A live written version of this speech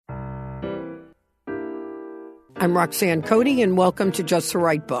I'm Roxanne Cody, and welcome to Just the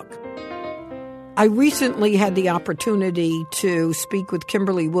Right Book. I recently had the opportunity to speak with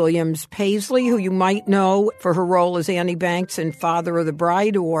Kimberly Williams-Paisley, who you might know for her role as Annie Banks in Father of the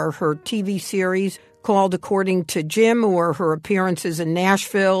Bride, or her TV series called According to Jim, or her appearances in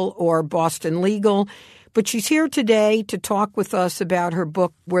Nashville or Boston Legal. But she's here today to talk with us about her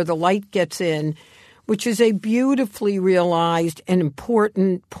book, Where the Light Gets In, which is a beautifully realized and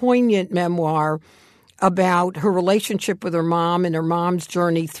important, poignant memoir about her relationship with her mom and her mom's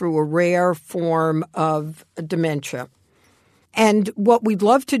journey through a rare form of dementia. And what we'd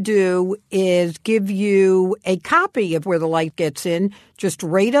love to do is give you a copy of Where the Light Gets In. Just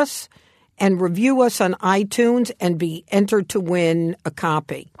rate us and review us on iTunes and be entered to win a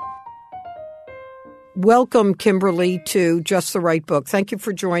copy. Welcome, Kimberly, to Just the Right Book. Thank you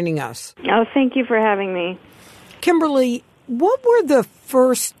for joining us. Oh, thank you for having me. Kimberly, what were the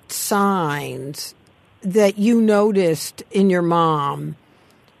first signs that you noticed in your mom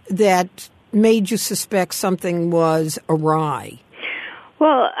that made you suspect something was awry?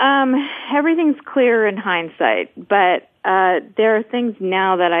 Well, everything's clear in hindsight, but there are things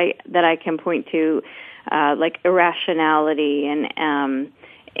now that I can point to, like irrationality and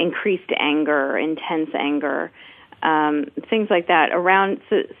increased anger, intense anger, things like that,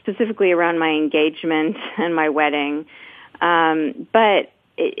 specifically around my engagement and my wedding,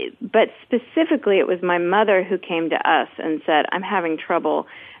 But specifically, it was my mother who came to us and said, "I'm having trouble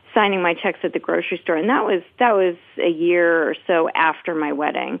signing my checks at the grocery store," and that was a year or so after my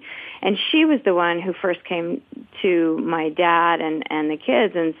wedding. And she was the one who first came to my dad and the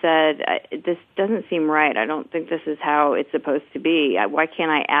kids and said, "This doesn't seem right. I don't think this is how it's supposed to be. Why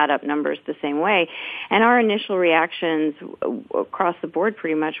can't I add up numbers the same way?" And our initial reactions across the board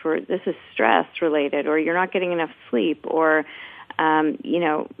pretty much were, "This is stress related," or "You're not getting enough sleep," or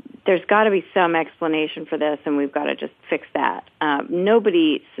there's got to be some explanation for this, and we've got to just fix that.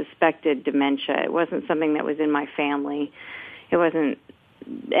 Nobody suspected dementia. It wasn't something that was in my family. It wasn't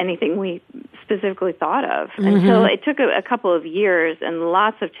anything we specifically thought of until it took a couple of years and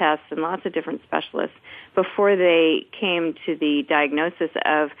lots of tests and lots of different specialists before they came to the diagnosis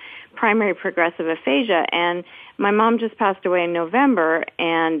of primary progressive aphasia. And my mom just passed away in November,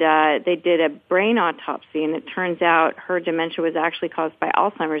 and they did a brain autopsy, and it turns out her dementia was actually caused by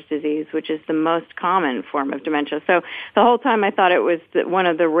Alzheimer's disease, which is the most common form of dementia. So the whole time I thought it was one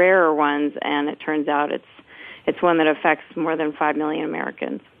of the rarer ones, and it turns out it's one that affects more than 5 million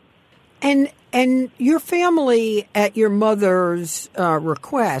Americans. And your family, at your mother's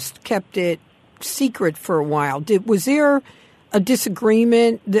request, kept it secret for a while. Was there a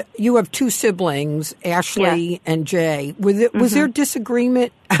disagreement? You have two siblings, Ashley and Jay. Was there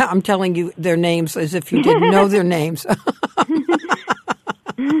disagreement? I'm telling you their names as if you didn't know their names.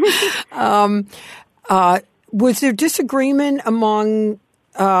 Was there disagreement among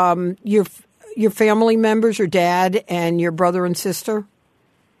your family members, your dad and your brother and sister?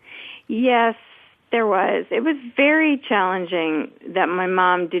 Yes, there was. It was very challenging that my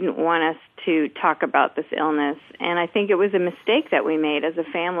mom didn't want us to talk about this illness, and I think it was a mistake that we made as a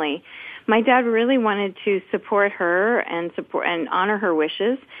family. My dad really wanted to support her and honor her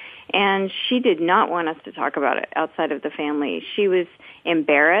wishes, and she did not want us to talk about it outside of the family. She was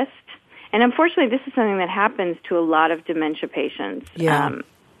embarrassed, and unfortunately this is something that happens to a lot of dementia patients. Yeah.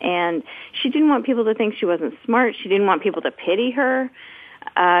 And she didn't want people to think she wasn't smart. She didn't want people to pity her.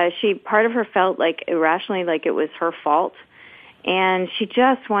 Part of her felt like irrationally like it was her fault, and she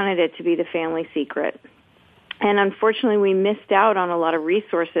just wanted it to be the family secret. And unfortunately, we missed out on a lot of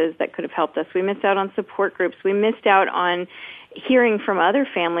resources that could have helped us. We missed out on support groups. We missed out on hearing from other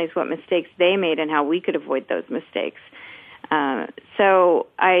families what mistakes they made and how we could avoid those mistakes. So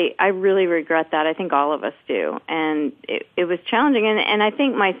I really regret that. I think all of us do. And it was challenging. And I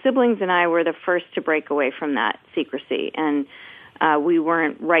think my siblings and I were the first to break away from that secrecy. And we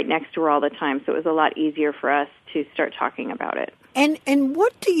weren't right next to her all the time, so it was a lot easier for us to start talking about it. And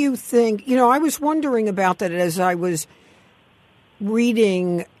what do you think? I was wondering about that as I was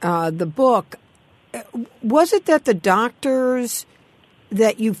reading the book. Was it that the doctors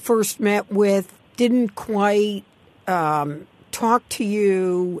that you first met with didn't quite talk to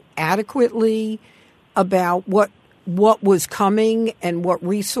you adequately about what was coming and what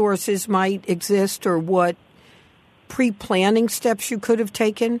resources might exist, or what pre-planning steps you could have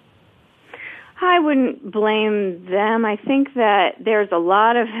taken? I wouldn't blame them. I think that there's a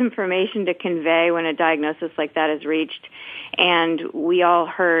lot of information to convey when a diagnosis like that is reached, and we all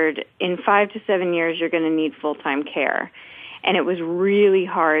heard in 5 to 7 years you're going to need full-time care. And it was really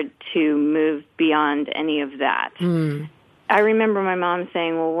hard to move beyond any of that. I remember my mom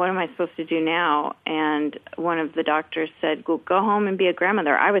saying, well, what am I supposed to do now? And one of the doctors said, well, go home and be a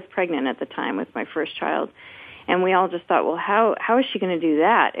grandmother. I was pregnant at the time with my first child. And we all just thought, well, how is she going to do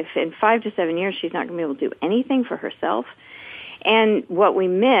that? If in 5 to 7 years she's not going to be able to do anything for herself? And what we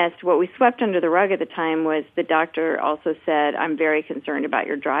swept under the rug at the time was the doctor also said, I'm very concerned about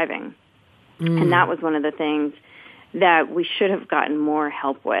your driving. And that was one of the things that we should have gotten more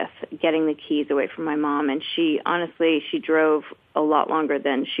help with, getting the keys away from my mom. And she drove a lot longer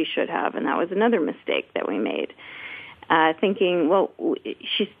than she should have, and that was another mistake that we made. Thinking, well,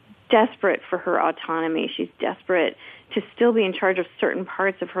 she's desperate for her autonomy. She's desperate to still be in charge of certain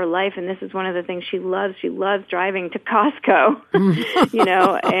parts of her life, and this is one of the things she loves. She loves driving to Costco, and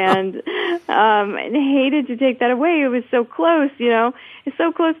hated to take that away. It was so close, It's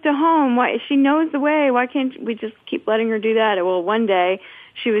so close to home. Why, she knows the way. Why can't we just keep letting her do that? Well, one day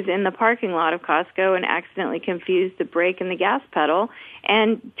she was in the parking lot of Costco and accidentally confused the brake and the gas pedal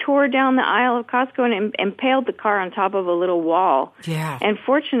and tore down the aisle of Costco and impaled the car on top of a little wall. Yeah. And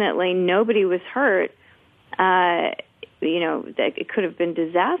fortunately, nobody was hurt. That it could have been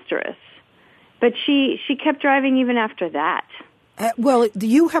disastrous. But she kept driving even after that. Well,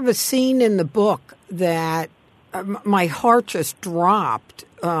 you have a scene in the book that my heart just dropped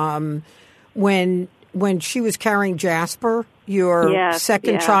when she was carrying Jasper, your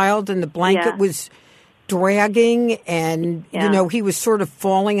second child, and the blanket was dragging, and he was sort of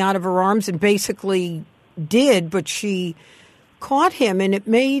falling out of her arms, and basically did, but she caught him, and it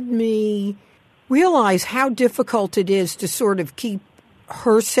made me realize how difficult it is to sort of keep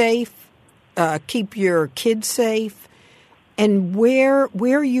her safe, keep your kids safe, and where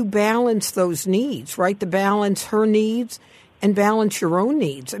you balance those needs, right? To balance her needs and balance your own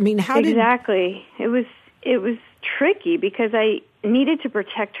needs. I mean, exactly. It was tricky because I needed to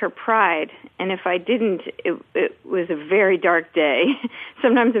protect her pride, and if I didn't, it was a very dark day,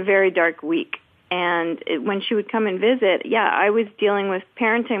 sometimes a very dark week. And when she would come and visit, I was dealing with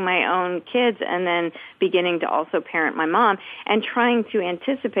parenting my own kids and then beginning to also parent my mom and trying to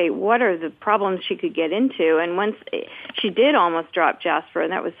anticipate what are the problems she could get into. And once she did almost drop Jasper,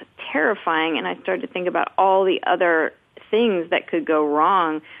 and that was terrifying, and I started to think about all the other things that could go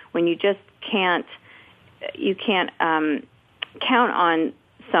wrong when you just can't count on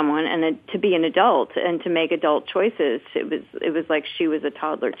someone and to be an adult and to make adult choices. It was like she was a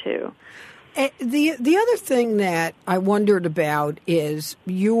toddler too. The other thing that I wondered about is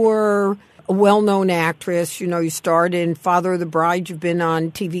you're a well-known actress. You starred in Father of the Bride. You've been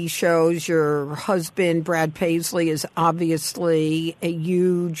on TV shows. Your husband, Brad Paisley, is obviously a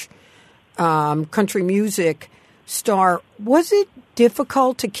huge country music star. Was it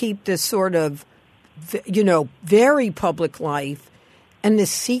difficult to keep this sort of, very public life and the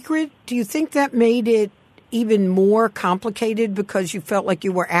secret? Do you think that made it even more complicated because you felt like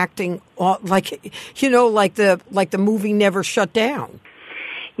you were acting like the movie never shut down?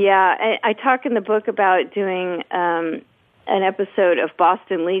 Yeah, I talk in the book about doing an episode of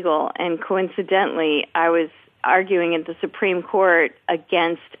Boston Legal, and coincidentally, I was arguing at the Supreme Court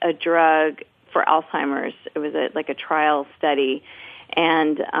against a drug for Alzheimer's. It was a trial study,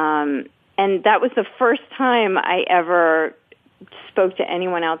 and that was the first time I ever spoke to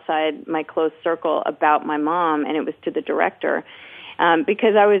anyone outside my close circle about my mom, and it was to the director,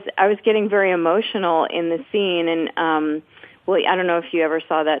 because I was getting very emotional in the scene. And I don't know if you ever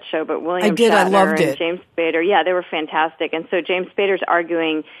saw that show, but William Shatner I loved it. And James Spader, they were fantastic. And so James Spader's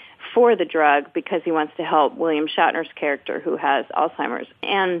arguing for the drug because he wants to help William Shatner's character who has Alzheimer's.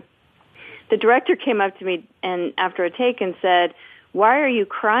 And the director came up to me and after a take and said, "Why are you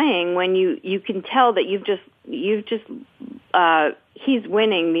crying when you can tell that you've just he's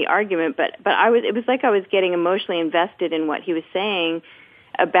winning the argument?" But it was like I was getting emotionally invested in what he was saying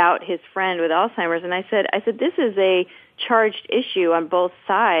about his friend with Alzheimer's. And I said, this is a charged issue on both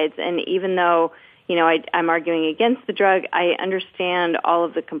sides. And even though, I'm arguing against the drug, I understand all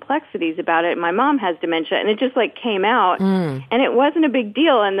of the complexities about it. My mom has dementia, and it just came out, and it wasn't a big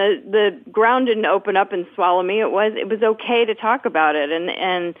deal. And the ground didn't open up and swallow me. It was okay to talk about it.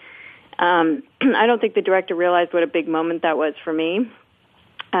 And I don't think the director realized what a big moment that was for me.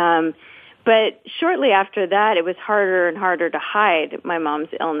 But shortly after that, it was harder and harder to hide my mom's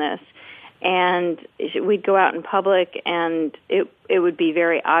illness. And we'd go out in public, and it would be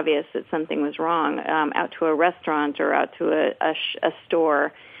very obvious that something was wrong, out to a restaurant or out to a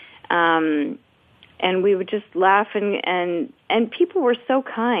store. And we would just laugh, and people were so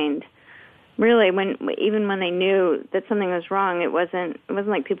kind. Really, even when they knew that something was wrong, it wasn't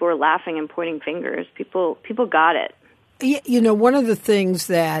like people were laughing and pointing fingers. People got it. One of the things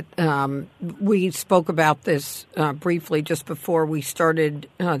that we spoke about this briefly just before we started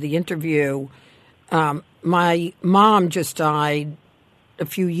the interview, my mom just died a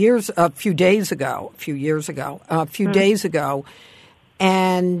few days ago,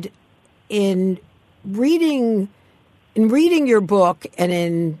 and in reading your book and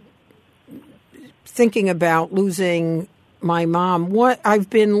in thinking about losing my mom, I've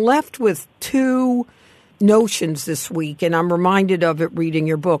been left with two notions this week, and I'm reminded of it reading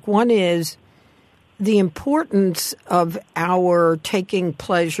your book. One is the importance of our taking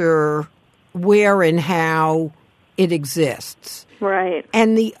pleasure where and how it exists. Right.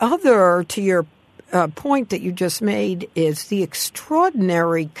 And the other, to your point that you just made, is the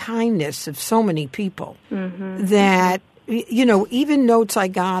extraordinary kindness of so many people that, even notes I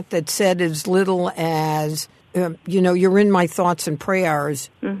got that said as little as, you're in my thoughts and prayers.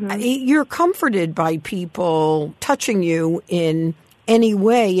 You're comforted by people touching you in any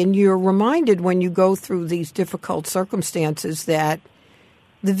way, and you're reminded when you go through these difficult circumstances that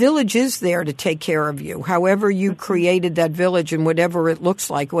the village is there to take care of you, however you created that village and whatever it looks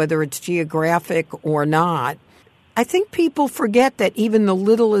like, whether it's geographic or not. I think people forget that even the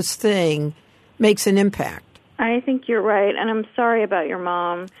littlest thing makes an impact. I think you're right, and I'm sorry about your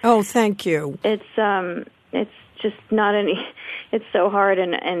mom. Oh, thank you. It's just not it's so hard,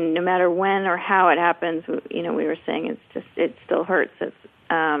 and no matter when or how it happens, we were saying it still hurts.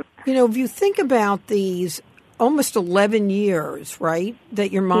 If you think about these almost 11 years, right,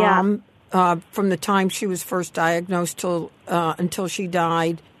 that your mom, from the time she was first diagnosed until she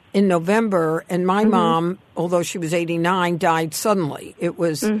died in November, and my mom, although she was 89, died suddenly. It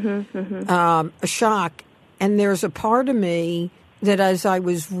was a shock, and there's a part of me that as I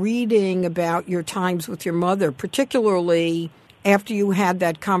was reading about your times with your mother, particularly after you had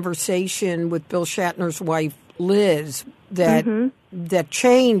that conversation with Bill Shatner's wife, Liz, that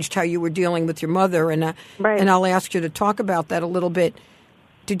changed how you were dealing with your mother, and I'll ask you to talk about that a little bit.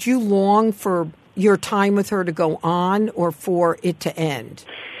 Did you long for your time with her to go on or for it to end?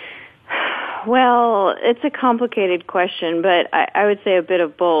 Well, it's a complicated question, but I would say a bit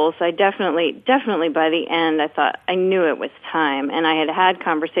of both. I definitely by the end, I knew it was time, and I had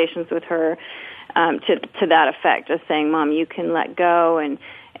conversations with her to that effect, of saying, Mom, you can let go, and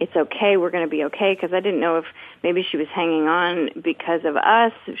it's okay, we're going to be okay, because I didn't know if maybe she was hanging on because of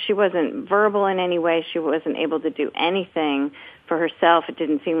us. She wasn't verbal in any way. She wasn't able to do anything for herself. It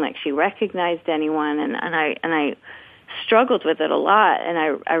didn't seem like she recognized anyone, and I struggled with it a lot, and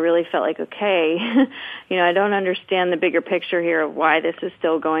I really felt like, okay, I don't understand the bigger picture here of why this is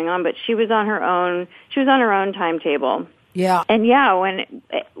still going on, but she was on her own timetable. Yeah. And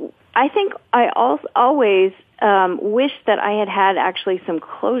I think I always wished that I had actually some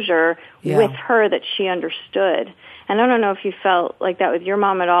closure with her, that she understood. And I don't know if you felt like that with your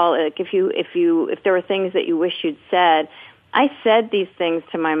mom at all, like if there were things that you wish you'd said. I said these things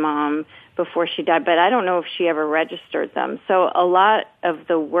to my mom before she died, but I don't know if she ever registered them. So a lot of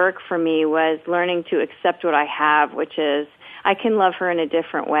the work for me was learning to accept what I have, which is I can love her in a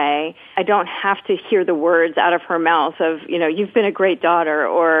different way. I don't have to hear the words out of her mouth of, you've been a great daughter,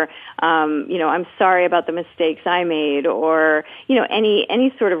 or, I'm sorry about the mistakes I made, or,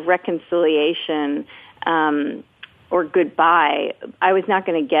 any sort of reconciliation or goodbye. I was not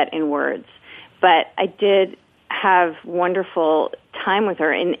going to get in words. But I did have wonderful time with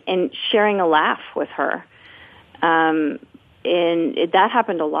her and sharing a laugh with her. And that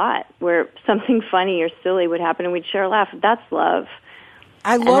happened a lot, where something funny or silly would happen and we'd share a laugh. That's love.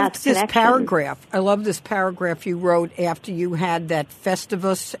 I loved this paragraph. I love this paragraph you wrote after you had that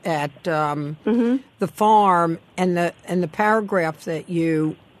Festivus at the farm, and the paragraph that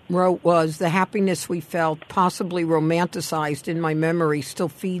you wrote was, the happiness we felt, possibly romanticized in my memory, still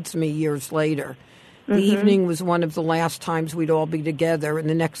feeds me years later. The evening was one of the last times we'd all be together. In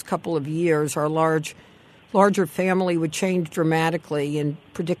the next couple of years, our larger family would change dramatically in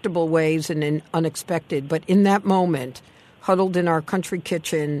predictable ways and in unexpected. But in that moment, huddled in our country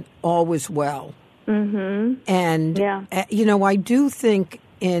kitchen, all was well. And, I do think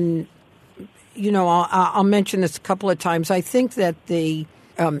I'll mention this a couple of times. I think that the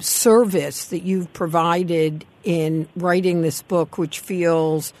service that you've provided in writing this book, which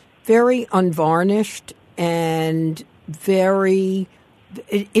feels very unvarnished and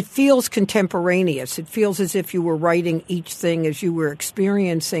it feels contemporaneous. It feels as if you were writing each thing as you were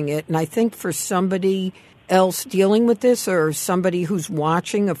experiencing it. And I think for somebody else dealing with this, or somebody who's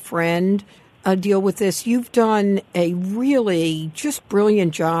watching a friend deal with this, you've done a really just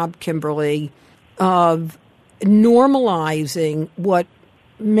brilliant job, Kimberly, of normalizing what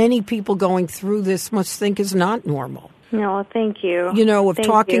many people going through this must think is not normal. No, thank you. Of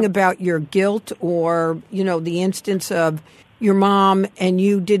talking about your guilt or, the instance of your mom and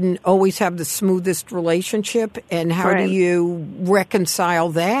you didn't always have the smoothest relationship, and how do you reconcile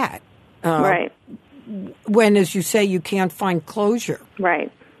that? Right. When, as you say, you can't find closure.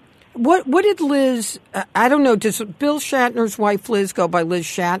 Right. What did Liz, I don't know, does Bill Shatner's wife Liz go by Liz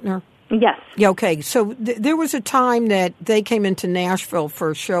Shatner? Yes. Yeah, okay. So there was a time that they came into Nashville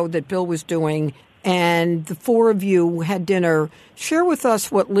for a show that Bill was doing, and the four of you had dinner. Share with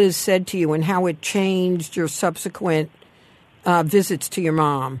us what Liz said to you and how it changed your subsequent visits to your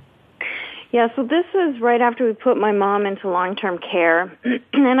mom. Yeah, so this was right after we put my mom into long-term care,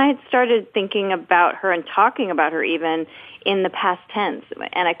 and I had started thinking about her and talking about her even in the past tense,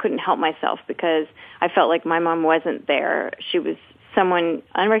 and I couldn't help myself because I felt like my mom wasn't there. She was someone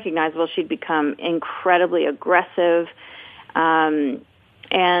unrecognizable. She'd become incredibly aggressive, and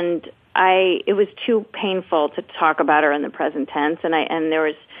it was too painful to talk about her in the present tense, and there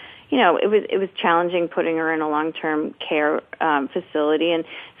was, it was challenging putting her in a long-term care facility. And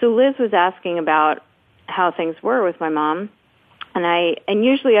so Liz was asking about how things were with my mom, and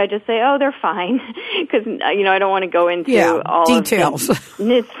usually I just say, oh, they're fine, because I don't want to go into all details. Of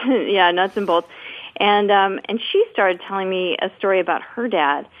the nuts and bolts. And she started telling me a story about her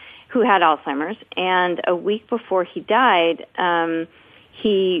dad, who had Alzheimer's, and a week before he died,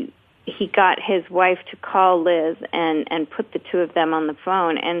 he got his wife to call Liz and put the two of them on the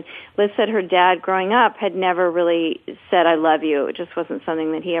phone. And Liz said her dad, growing up, had never really said, I love you. It just wasn't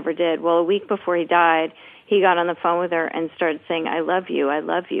something that he ever did. Well, a week before he died, he got on the phone with her and started saying, I love you, I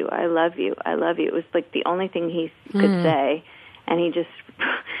love you, I love you, I love you. It was like the only thing he could say. And he just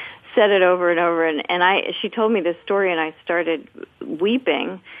said it over and over. And she told me this story, and I started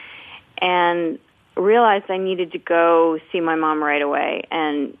weeping and realized I needed to go see my mom right away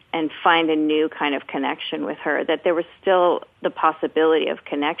and find a new kind of connection with her, that there was still the possibility of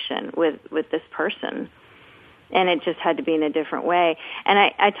connection with this person, and it just had to be in a different way. And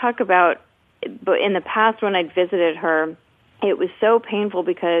I talk about, but in the past when I'd visited her, it was so painful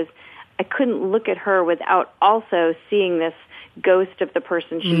because I couldn't look at her without also seeing this ghost of the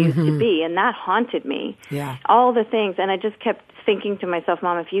person she used to be, and that haunted me. Yeah. All the things, and I just kept thinking to myself,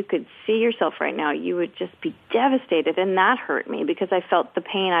 Mom, if you could see yourself right now, you would just be devastated, and that hurt me because I felt the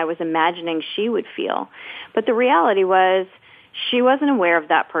pain I was imagining she would feel. But the reality was she wasn't aware of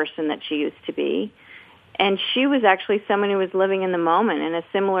that person that she used to be, and she was actually someone who was living in the moment in a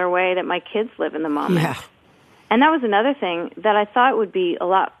similar way that my kids live in the moment. Yeah. And that was another thing that I thought would be a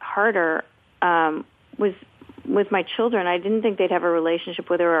lot harder, was with my children. I didn't think they'd have a relationship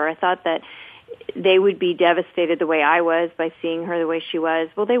with her, or I thought that they would be devastated the way I was by seeing her the way she was.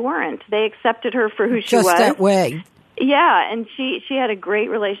 Well, they weren't. They accepted her for who she was. Just that way. Yeah, and she had a great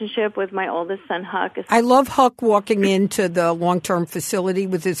relationship with my oldest son, Huck. I love Huck walking into the long-term facility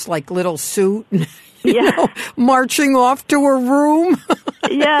with his little suit, marching off to her room.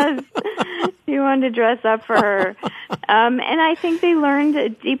 Yes, he wanted to dress up for her. And I think they learned a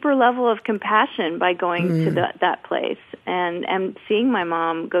deeper level of compassion by going to that place and seeing my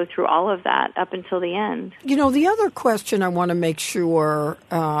mom go through all of that up until the end. The other question I want to make sure,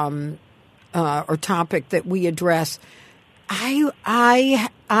 or topic that we address,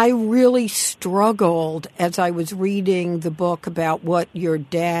 I really struggled as I was reading the book about what your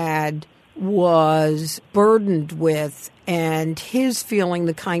dad was burdened with and his feeling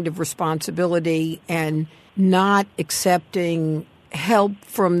the kind of responsibility and not accepting help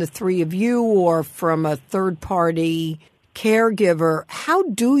from the three of you or from a third-party caregiver. How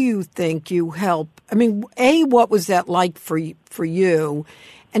do you think you help? I mean, A, what was that like for you?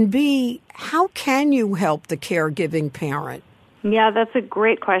 And B, how can you help the caregiving parent? Yeah, that's a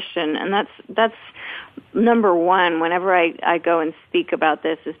great question. And that's number one, whenever I go and speak about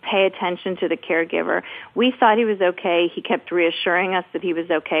this, is pay attention to the caregiver. We thought he was okay. He kept reassuring us that he was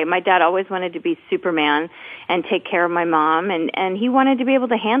okay. My dad always wanted to be Superman and take care of my mom, and he wanted to be able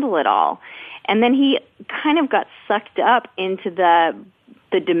to handle it all. And then he kind of got sucked up into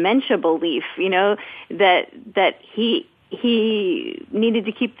the dementia belief, that he needed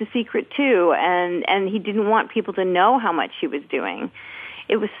to keep the secret too, and he didn't want people to know how much he was doing.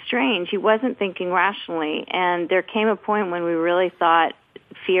 It was strange. He wasn't thinking rationally, and there came a point when we really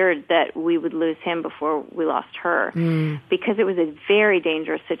feared that we would lose him before we lost her, because it was a very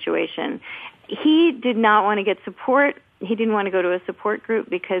dangerous situation. He did not want to get support. He didn't want to go to a support group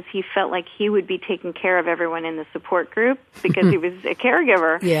because he felt like he would be taking care of everyone in the support group because he was a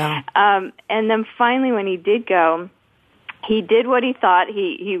caregiver. Yeah. And then finally when he did go, he did what he thought.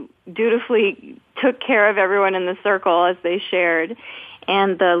 He dutifully took care of everyone in the circle as they shared.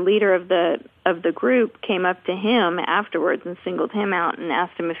 And the leader of the of the group came up to him afterwards and singled him out and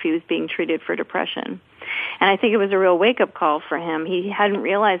asked him if he was being treated for depression. And I think it was a real wake-up call for him. He hadn't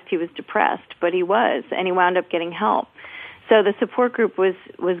realized he was depressed, but he was, and he wound up getting help. So the support group was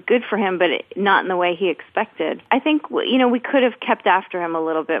good for him, but not in the way he expected. I think, we could have kept after him a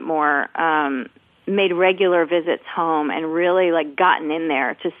little bit more, made regular visits home and really gotten in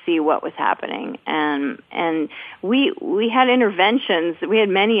there to see what was happening. And we had interventions. We had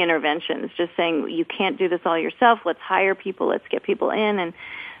many interventions just saying, you can't do this all yourself. Let's hire people. Let's get people in. And,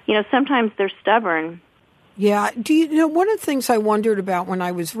 sometimes they're stubborn. Yeah. One of the things I wondered about when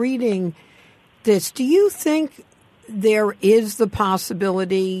I was reading this, do you think there is the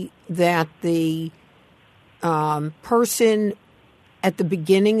possibility that the person at the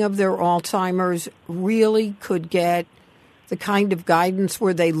beginning of their Alzheimer's really could get the kind of guidance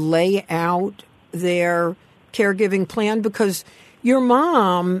where they lay out their caregiving plan? Because your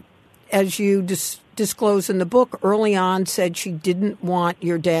mom, as you disclose in the book, early on said she didn't want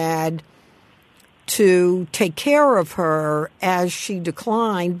your dad to take care of her as she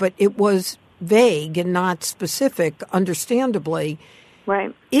declined, but it was vague and not specific, understandably.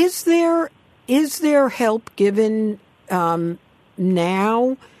 Right. Is there help given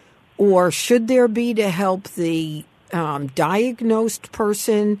now, or should there be to help the diagnosed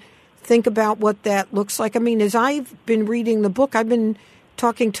person think about what that looks like? I mean, as I've been reading the book, I've been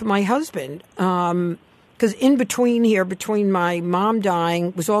talking to my husband, because in between my mom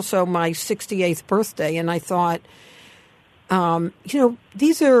dying was also my 68th birthday, and I thought,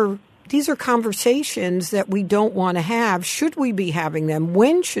 these are conversations that we don't want to have. Should we be having them?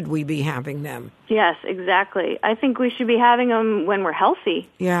 When should we be having them? Yes, exactly. I think we should be having them when we're healthy.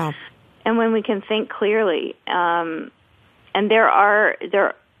 Yeah. And when we can think clearly. And there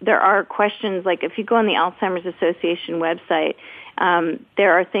are questions, like if you go on the Alzheimer's Association website,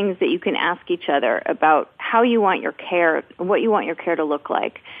 there are things that you can ask each other about how you want your care, what you want your care to look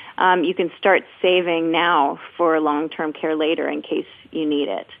like. You can start saving now for long-term care later in case you need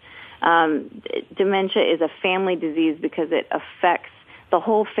it. Dementia is a family disease because it affects the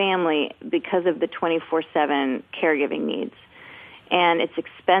whole family because of the 24/7 caregiving needs. And it's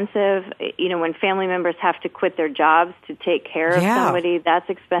expensive. When family members have to quit their jobs to take care of somebody, that's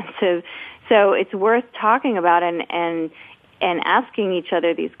expensive. So it's worth talking about and asking each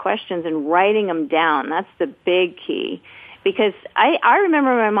other these questions and writing them down. That's the big key. Because I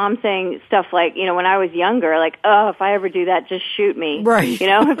remember my mom saying stuff like, when I was younger, like, oh, if I ever do that, just shoot me. Right.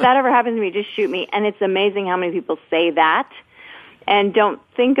 If that ever happens to me, just shoot me. And it's amazing how many people say that and don't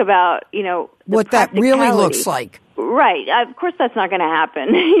think about, what that really looks like. Right. Of course that's not going to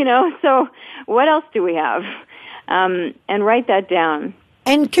happen, So what else do we have? And write that down.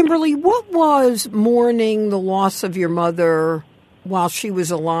 And Kimberly, what was mourning the loss of your mother while she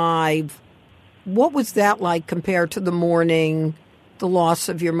was alive? What was that like compared to the mourning the loss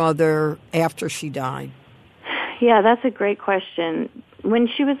of your mother after she died? Yeah, that's a great question. When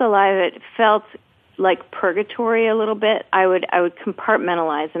she was alive, it felt like purgatory a little bit. I would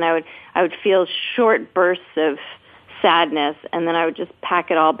compartmentalize, and I would feel short bursts of sadness, and then I would just pack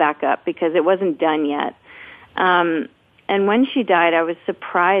it all back up because it wasn't done yet. And when she died, I was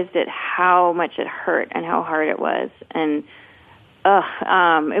surprised at how much it hurt and how hard it was. And it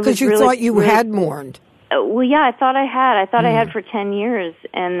was because you thought you had mourned. Well, yeah, I thought I had. I thought I had for 10 years,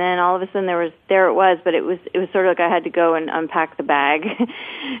 and then all of a sudden there it was. But it was sort of like I had to go and unpack the bag,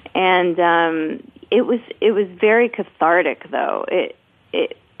 and it was very cathartic though.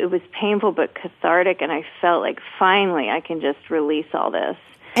 It was painful but cathartic, and I felt like finally I can just release all this.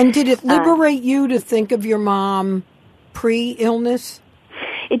 And did it liberate you to think of your mom pre-illness?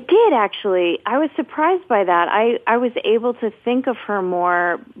 It did, actually. I was surprised by that. I was able to think of her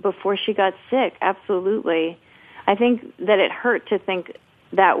more before she got sick, absolutely. I think that it hurt to think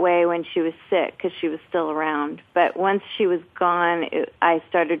that way when she was sick because she was still around. But once she was gone, I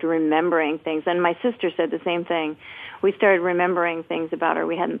started remembering things. And my sister said the same thing. We started remembering things about her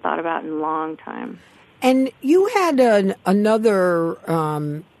we hadn't thought about in a long time. And you had another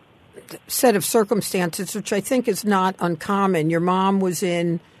set of circumstances, which I think is not uncommon. Your mom was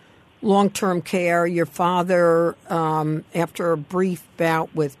in long-term care. Your father, after a brief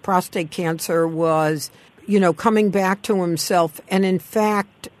bout with prostate cancer, was, coming back to himself and, in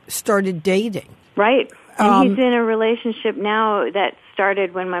fact, started dating. Right. And he's in a relationship now that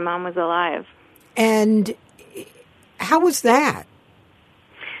started when my mom was alive. And how was that?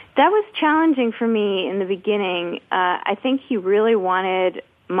 That was challenging for me in the beginning. I think he really wanted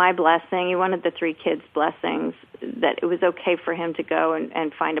my blessing. He wanted the 3 kids' blessings, that it was okay for him to go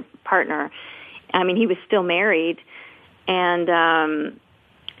and find a partner. I mean, he was still married, and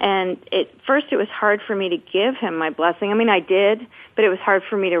And first it was hard for me to give him my blessing. I mean, I did, but it was hard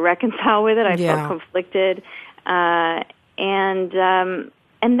for me to reconcile with it. I felt conflicted. And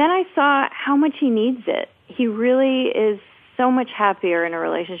then I saw how much he needs it. He really is so much happier in a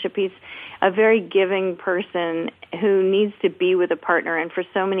relationship. He's a very giving person who needs to be with a partner. And for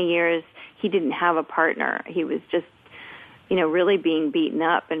so many years, he didn't have a partner. He was just, really being beaten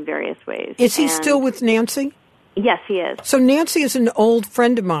up in various ways. Is he still with Nancy? Yes, he is. So Nancy is an old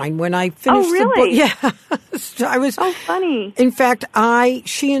friend of mine. When I finished the book, I was. Oh, funny. In fact,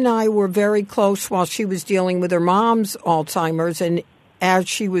 she and I were very close while she was dealing with her mom's Alzheimer's, and as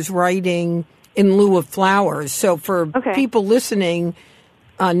she was writing In Lieu of Flowers. So for people listening,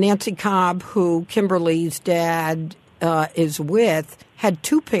 Nancy Cobb, who Kimberly's dad is with, had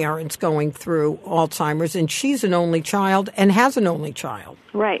two parents going through Alzheimer's, and she's an only child and has an only child.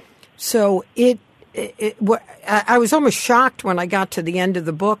 Right. So I was almost shocked when I got to the end of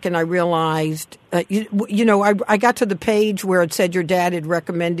the book and I realized, I got to the page where it said your dad had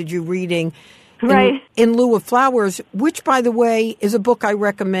recommended you reading In Lieu of Flowers, which, by the way, is a book I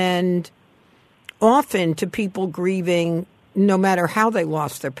recommend often to people grieving no matter how they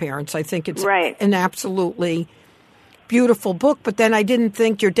lost their parents. I think it's an absolutely beautiful book, but then I didn't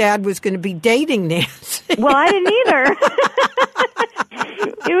think your dad was going to be dating Nancy. Well, I didn't either.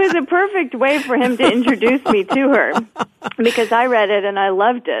 It was a perfect way for him to introduce me to her because I read it and I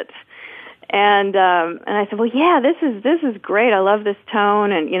loved it. And I said, well, yeah, this is great. I love this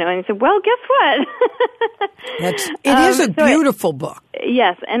tone. And, and he said, well, guess what? It is a beautiful book.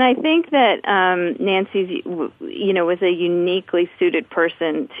 Yes. And I think that Nancy's, was a uniquely suited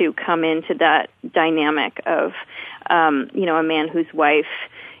person to come into that dynamic of, a man whose wife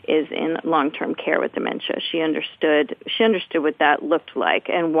is in long-term care with dementia. She understood what that looked like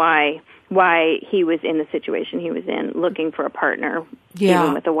and why he was in the situation he was in, looking for a partner,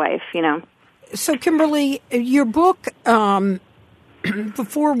 even with a wife, So, Kimberly, your book,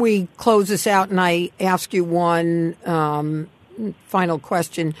 before we close this out and I ask you one final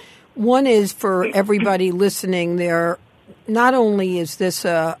question, one is for everybody listening there, not only is this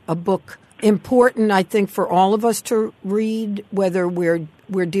a book important, I think, for all of us to read, whether we're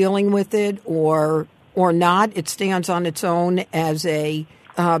dealing with it or not. It stands on its own as a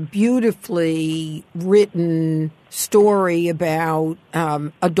beautifully written story about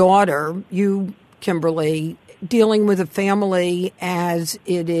a daughter, you, Kimberly, dealing with a family as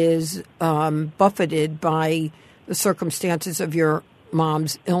it is buffeted by the circumstances of your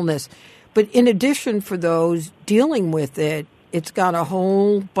mom's illness. But in addition, for those dealing with it, it's got a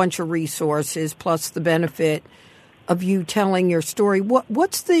whole bunch of resources, plus the benefit of you telling your story.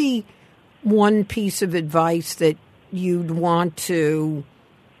 What's the one piece of advice that you'd want to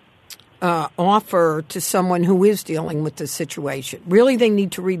offer to someone who is dealing with this situation? Really, they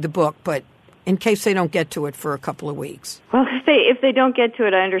need to read the book, but in case they don't get to it for a couple of weeks. Well, if they don't get to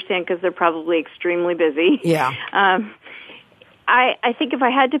it, I understand because they're probably extremely busy. Yeah. I think if I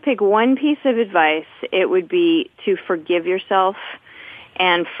had to pick one piece of advice, it would be to forgive yourself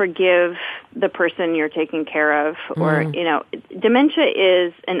and forgive the person you're taking care of. Or, dementia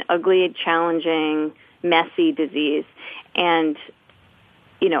is an ugly, challenging, messy disease. And,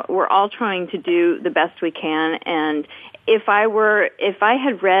 we're all trying to do the best we can. And if I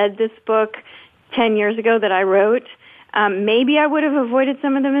had read this book 10 years ago that I wrote, maybe I would have avoided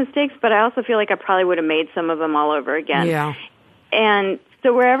some of the mistakes, but I also feel like I probably would have made some of them all over again. Yeah. And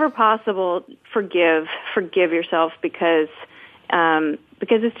so wherever possible, forgive yourself because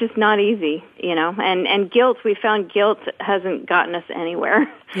it's just not easy, and guilt, we found guilt hasn't gotten us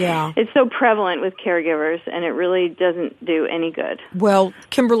anywhere. Yeah. It's so prevalent with caregivers and it really doesn't do any good. Well,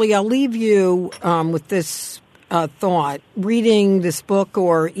 Kimberly, I'll leave you with this thought. Reading this book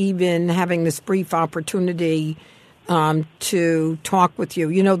or even having this brief opportunity to talk with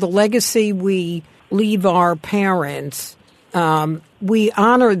you, the legacy we leave our parents, we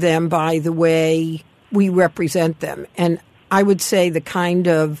honor them by the way we represent them. And I would say the kind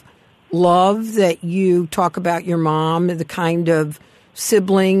of love that you talk about your mom, the kind of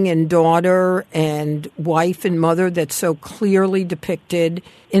sibling and daughter and wife and mother that's so clearly depicted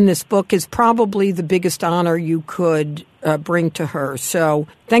in this book is probably the biggest honor you could bring to her. So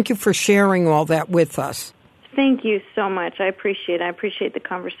thank you for sharing all that with us. Thank you so much. I appreciate the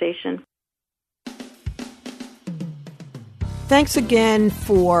conversation. Thanks again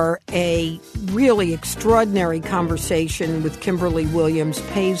for a really extraordinary conversation with Kimberly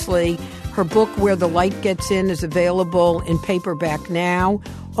Williams-Paisley. Her book, Where the Light Gets In, is available in paperback now.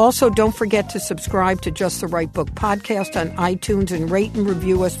 Also, don't forget to subscribe to Just the Right Book podcast on iTunes and rate and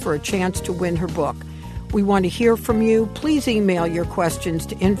review us for a chance to win her book. We want to hear from you. Please email your questions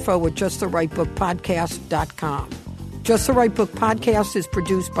to info@justtherightbookpodcast.com. Just the Right Book Podcast is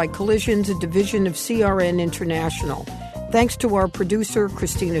produced by Collisions, a division of CRN International. Thanks to our producer,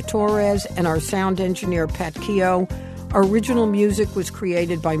 Christina Torres, and our sound engineer, Pat Keogh. Our original music was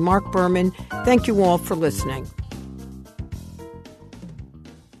created by Mark Berman. Thank you all for listening.